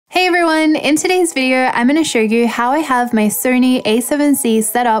everyone! In today's video, I'm going to show you how I have my Sony A7C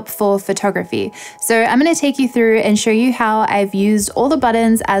set up for photography. So I'm going to take you through and show you how I've used all the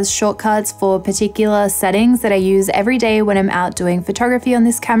buttons as shortcuts for particular settings that I use every day when I'm out doing photography on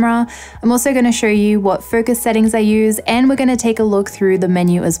this camera. I'm also going to show you what focus settings I use, and we're going to take a look through the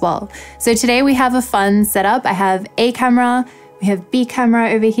menu as well. So today we have a fun setup. I have A camera, we have B camera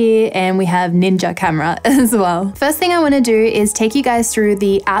over here, and we have Ninja camera as well. First thing I want to do is take you guys through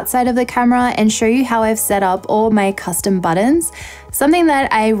the outside of the camera and show you how I've set up all my custom buttons. Something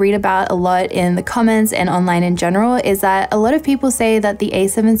that I read about a lot in the comments and online in general is that a lot of people say that the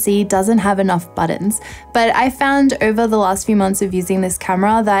A7C doesn't have enough buttons, but I found over the last few months of using this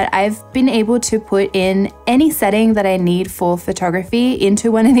camera that I've been able to put in any setting that I need for photography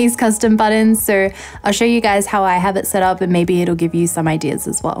into one of these custom buttons. So I'll show you guys how I have it set up, and maybe it'll give you some ideas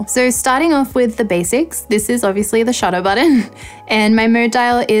as well. So starting off with the basics, this is obviously the shutter button, and my mode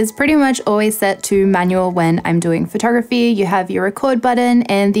dial is pretty much always set to manual when I'm doing photography. You have your record button,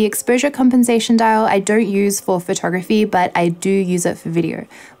 and the exposure compensation dial I don't use for photography, but I do use it for video,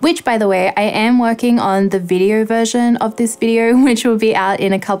 which, by the way, I am working on the video version of this video, which will be out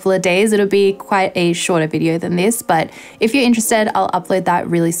in a couple of days. It'll be quite a shorter video than this, but if you're interested, I'll upload that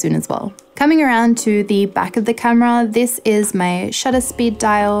really soon as well. Coming around to the back of the camera, this is my shutter speed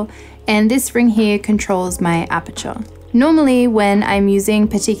dial, and this ring here controls my aperture. Normally, when I'm using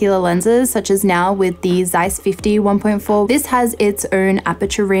particular lenses, such as now with the Zeiss 50 1.4, this has its own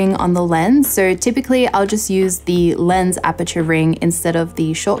aperture ring on the lens. So typically I'll just use the lens aperture ring instead of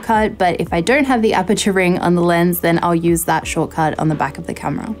the shortcut. But if I don't have the aperture ring on the lens, then I'll use that shortcut on the back of the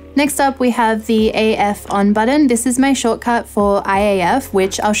camera. Next up, we have the AF on button. This is my shortcut for IAF,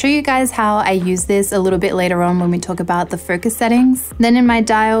 which I'll show you guys how I use this a little bit later on when we talk about the focus settings. Then in my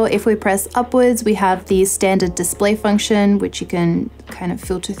dial, if we press upwards, we have the standard display function, which you can kind of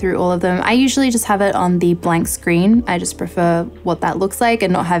filter through all of them. I usually just have it on the blank screen. I just prefer what that looks like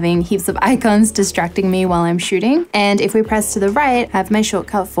and not having heaps of icons distracting me while I'm shooting. And if we press to the right, I have my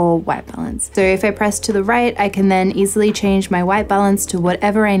shortcut for white balance. So if I press to the right, I can then easily change my white balance to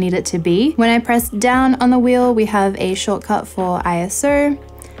whatever I need it to be. When I press down on the wheel, we have a shortcut for ISO.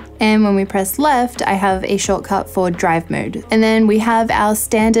 And when we press left, I have a shortcut for drive mode. And then we have our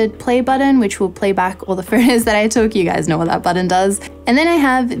standard play button, which will play back all the photos that I took. You guys know what that button does. And then I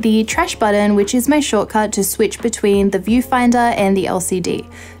have the trash button, which is my shortcut to switch between the viewfinder and the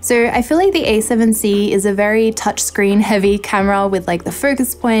LCD. So I feel like the A7C is a very touchscreen heavy camera with like the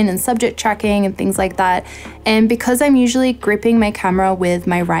focus point and subject tracking and things like that. And because I'm usually gripping my camera with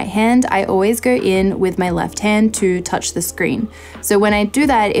my right hand, I always go in with my left hand to touch the screen. So when I do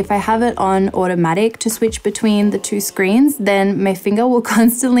that, if I have it on automatic to switch between the two screens, then my finger will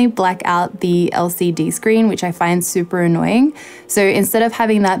constantly black out the LCD screen, which I find super annoying. So instead of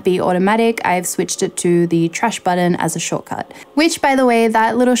having that be automatic, I've switched it to the trash button as a shortcut. Which, by the way,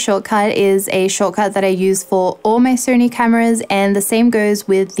 that little shortcut is a shortcut that I use for all my Sony cameras, and the same goes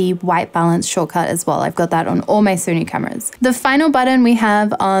with the white balance shortcut as well. I've got that on all my Sony cameras. The final button we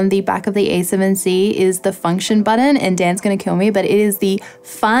have on the back of the A7C is the function button, and Dan's gonna kill me, but it is the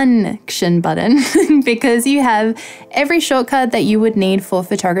function button because you have every shortcut that you would need for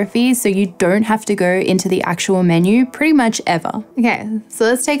photography, so you don't have to go into the actual menu pretty much ever. Okay, so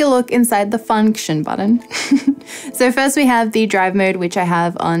let's take a look inside the function button. So first we have the drive mode, which I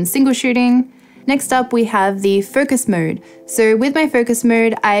have on single shooting. Next up, we have the focus mode. So with my focus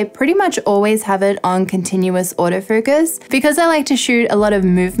mode, I pretty much always have it on continuous autofocus because I like to shoot a lot of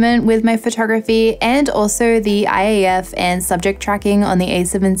movement with my photography, and also the IAF and subject tracking on the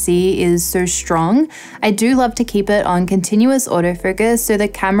A7C is so strong. I do love to keep it on continuous autofocus so the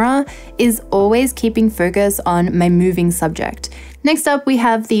camera is always keeping focus on my moving subject. Next up, we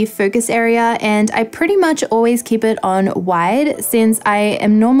have the focus area, and I pretty much always keep it on wide since I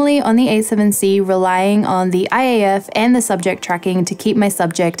am normally on the A7C relying on the IAF and the subject tracking to keep my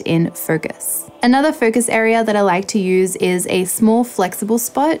subject in focus. Another focus area that I like to use is a small flexible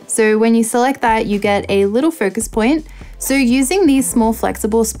spot. So when you select that, you get a little focus point. So using the small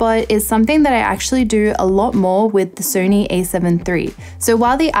flexible spot is something that I actually do a lot more with the Sony a7 III. So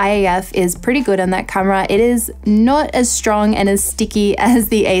while the IAF is pretty good on that camera, it is not as strong and as sticky as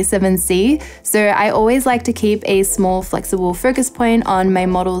the A7C. So I always like to keep a small flexible focus point on my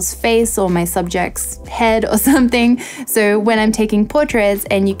model's face or my subject's head or something. So when I'm taking portraits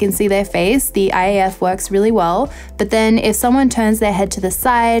and you can see their face, the IAF works really well. But then if someone turns their head to the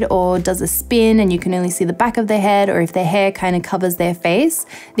side or does a spin and you can only see the back of their head, or if their hair kind of covers their face,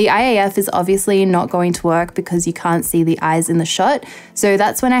 the IAF is obviously not going to work because you can't see the eyes in the shot. So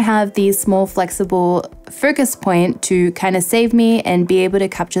that's when I have the small flexible focus point to kind of save me and be able to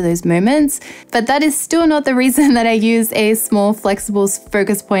capture those moments. But that is still not the reason that I use a small flexible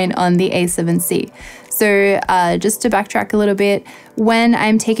focus point on the A7C. So just to backtrack a little bit, when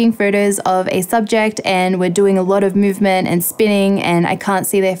I'm taking photos of a subject and we're doing a lot of movement and spinning and I can't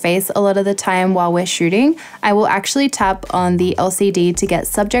see their face a lot of the time while we're shooting, I will actually tap on the LCD to get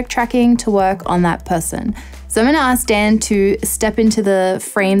subject tracking to work on that person. So I'm going to ask Dan to step into the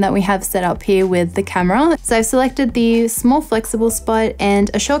frame that we have set up here with the camera. So I've selected the small flexible spot, and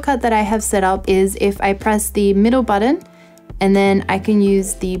a shortcut that I have set up is if I press the middle button, and then I can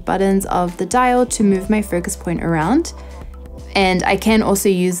use the buttons of the dial to move my focus point around. And I can also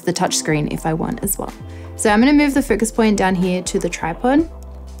use the touch screen if I want as well. So I'm going to move the focus point down here to the tripod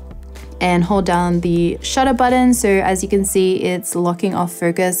and hold down the shutter button. So as you can see, it's locking off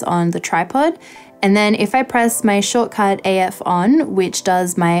focus on the tripod. And then if I press my shortcut AF on, which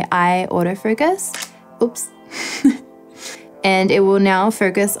does my eye autofocus, oops, and it will now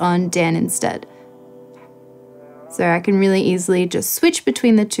focus on Dan instead. So I can really easily just switch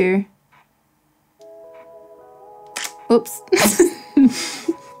between the two. Oops.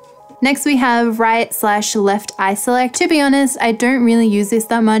 Next we have right/left eye select. To be honest, I don't really use this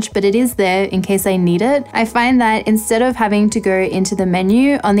that much, but it is there in case I need it. I find that instead of having to go into the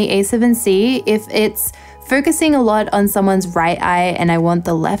menu on the A7C, if it's focusing a lot on someone's right eye and I want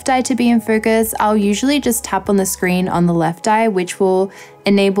the left eye to be in focus, I'll usually just tap on the screen on the left eye, which will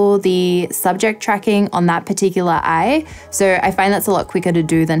enable the subject tracking on that particular eye. So I find that's a lot quicker to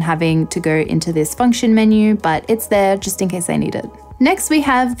do than having to go into this function menu, but it's there just in case I need it. Next, we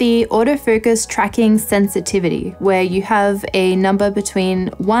have the autofocus tracking sensitivity, where you have a number between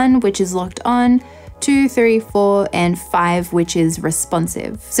 1, which is locked on, 2, 3, 4, and 5, which is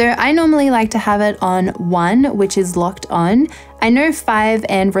responsive. So I normally like to have it on 1, which is locked on. I know 5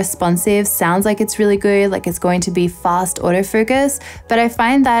 and responsive sounds like it's really good, like it's going to be fast autofocus, but I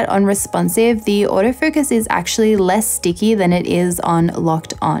find that on responsive, the autofocus is actually less sticky than it is on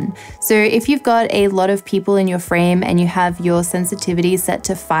locked on. So if you've got a lot of people in your frame and you have your sensitivity set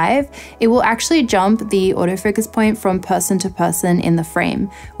to 5, it will actually jump the autofocus point from person to person in the frame.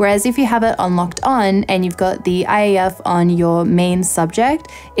 Whereas if you have it on locked on and you've got the IAF on your main subject,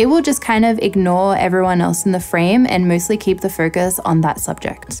 it will just kind of ignore everyone else in the frame and mostly keep the focus on that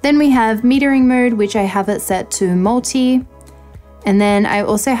subject. Then we have metering mode, which I have it set to multi. And then I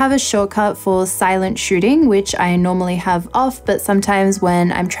also have a shortcut for silent shooting, which I normally have off, but sometimes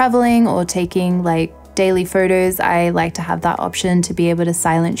when I'm traveling or taking like daily photos, I like to have that option to be able to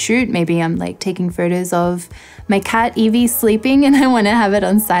silent shoot. Maybe I'm like taking photos of my cat Evie sleeping and I want to have it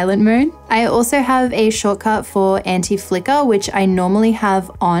on silent mode. I also have a shortcut for anti-flicker, which I normally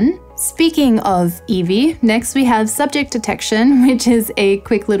have on. Speaking of Evie, next we have subject detection, which is a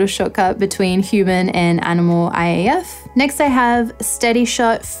quick little shortcut between human and animal IAF. Next I have steady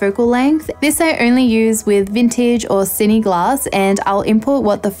shot focal length. This I only use with vintage or cine glass, and I'll import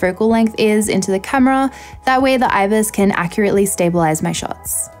what the focal length is into the camera. That way the IBIS can accurately stabilize my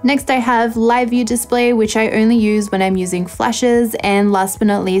shots. Next I have live view display, which I only use when I'm using flashes. And last but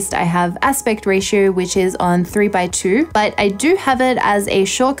not least, I have aspect ratio, which is on 3:2, but I do have it as a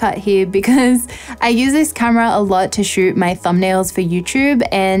shortcut here because I use this camera a lot to shoot my thumbnails for YouTube,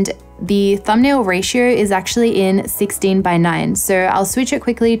 and the thumbnail ratio is actually in 16:9. So I'll switch it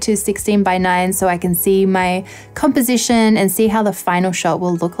quickly to 16:9 so I can see my composition and see how the final shot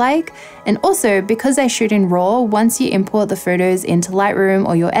will look like. And also, because I shoot in RAW, once you import the photos into Lightroom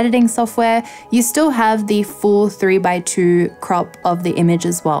or your editing software, you still have the full 3:2 crop of the image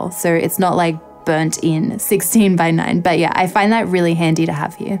as well. So it's not like burnt in 16:9, but yeah, I find that really handy to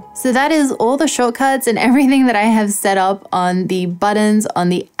have here. So that is all the shortcuts and everything that I have set up on the buttons on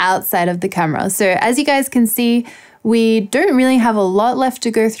the outside of the camera. So as you guys can see, we don't really have a lot left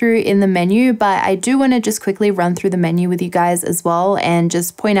to go through in the menu, but I do want to just quickly run through the menu with you guys as well and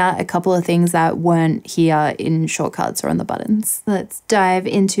just point out a couple of things that weren't here in shortcuts or on the buttons. Let's dive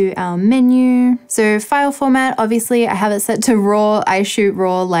into our menu. So file format, obviously I have it set to RAW. I shoot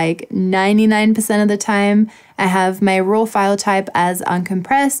RAW like 99% of the time. I have my RAW file type as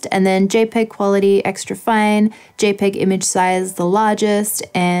uncompressed, and then JPEG quality extra fine, JPEG image size the largest,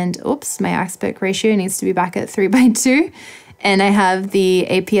 and oops, my aspect ratio needs to be back at 3:2. And I have the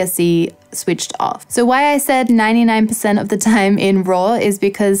APS-C switched off. So why I said 99% of the time in RAW is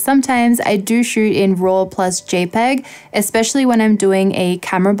because sometimes I do shoot in RAW plus JPEG, especially when I'm doing a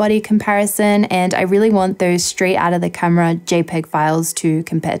camera body comparison and I really want those straight out of the camera JPEG files to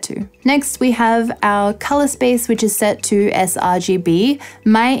compare to. Next, we have our color space, which is set to sRGB.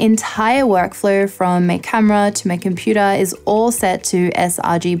 My entire workflow from my camera to my computer is all set to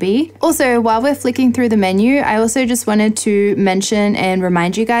sRGB. Also, while we're flicking through the menu, I also just wanted to mention and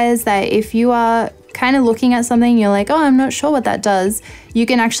remind you guys that if you are kind of looking at something, you're like, oh, I'm not sure what that does, you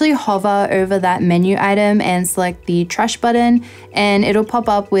can actually hover over that menu item and select the trash button, and it'll pop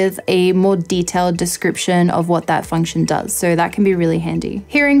up with a more detailed description of what that function does. So that can be really handy.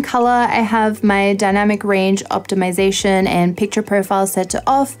 Here in color, I have my dynamic range optimization and picture profile set to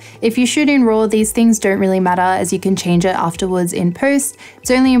off. If you shoot in RAW, these things don't really matter as you can change it afterwards in post.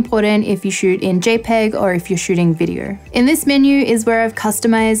 It's only important if you shoot in JPEG or if you're shooting video. In this menu is where I've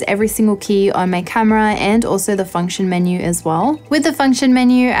customized every single key on my camera and also the function menu as well. With the function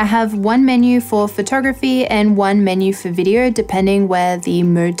menu, I have one menu for photography and one menu for video, depending where the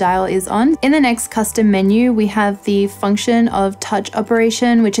mode dial is on. In the next custom menu, we have the function of touch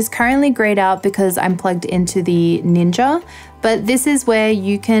operation, which is currently grayed out because I'm plugged into the Ninja. But this is where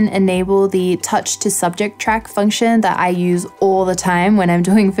you can enable the touch to subject track function that I use all the time when I'm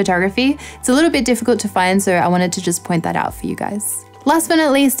doing photography. It's a little bit difficult to find, so I wanted to just point that out for you guys. Last but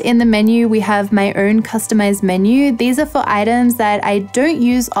not least, in the menu, we have my own customized menu. These are for items that I don't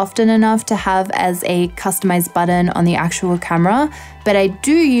use often enough to have as a customized button on the actual camera, but I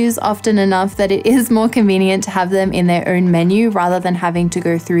do use often enough that it is more convenient to have them in their own menu rather than having to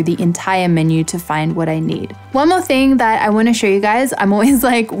go through the entire menu to find what I need. One more thing that I want to show you guys, I'm always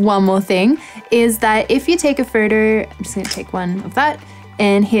like one more thing, is that if you take a photo, I'm just going to take one of that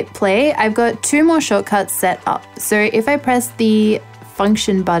and hit play, I've got two more shortcuts set up. So if I press the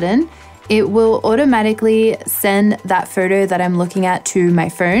function button, it will automatically send that photo that I'm looking at to my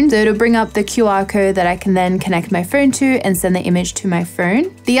phone. So it'll bring up the QR code that I can then connect my phone to and send the image to my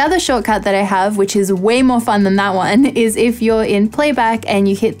phone. The other shortcut that I have, which is way more fun than that one, is if you're in playback and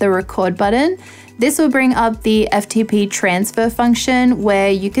you hit the record button, this will bring up the FTP transfer function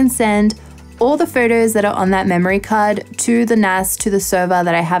where you can send all the photos that are on that memory card to the NAS, to the server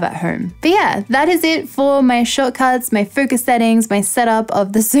that I have at home. But yeah, that is it for my shortcuts, my focus settings, my setup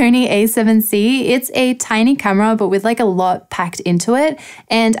of the Sony A7C. It's a tiny camera, but with like a lot packed into it.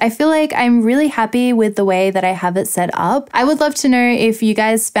 And I feel like I'm really happy with the way that I have it set up. I would love to know if you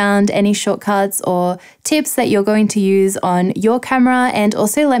guys found any shortcuts or tips that you're going to use on your camera. And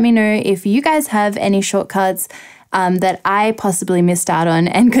also let me know if you guys have any shortcuts that I possibly missed out on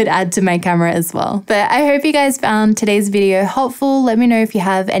and could add to my camera as well. But I hope you guys found today's video helpful. Let me know if you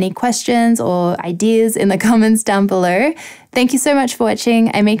have any questions or ideas in the comments down below. Thank you so much for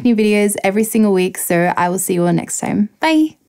watching. I make new videos every single week, so I will see you all next time. Bye!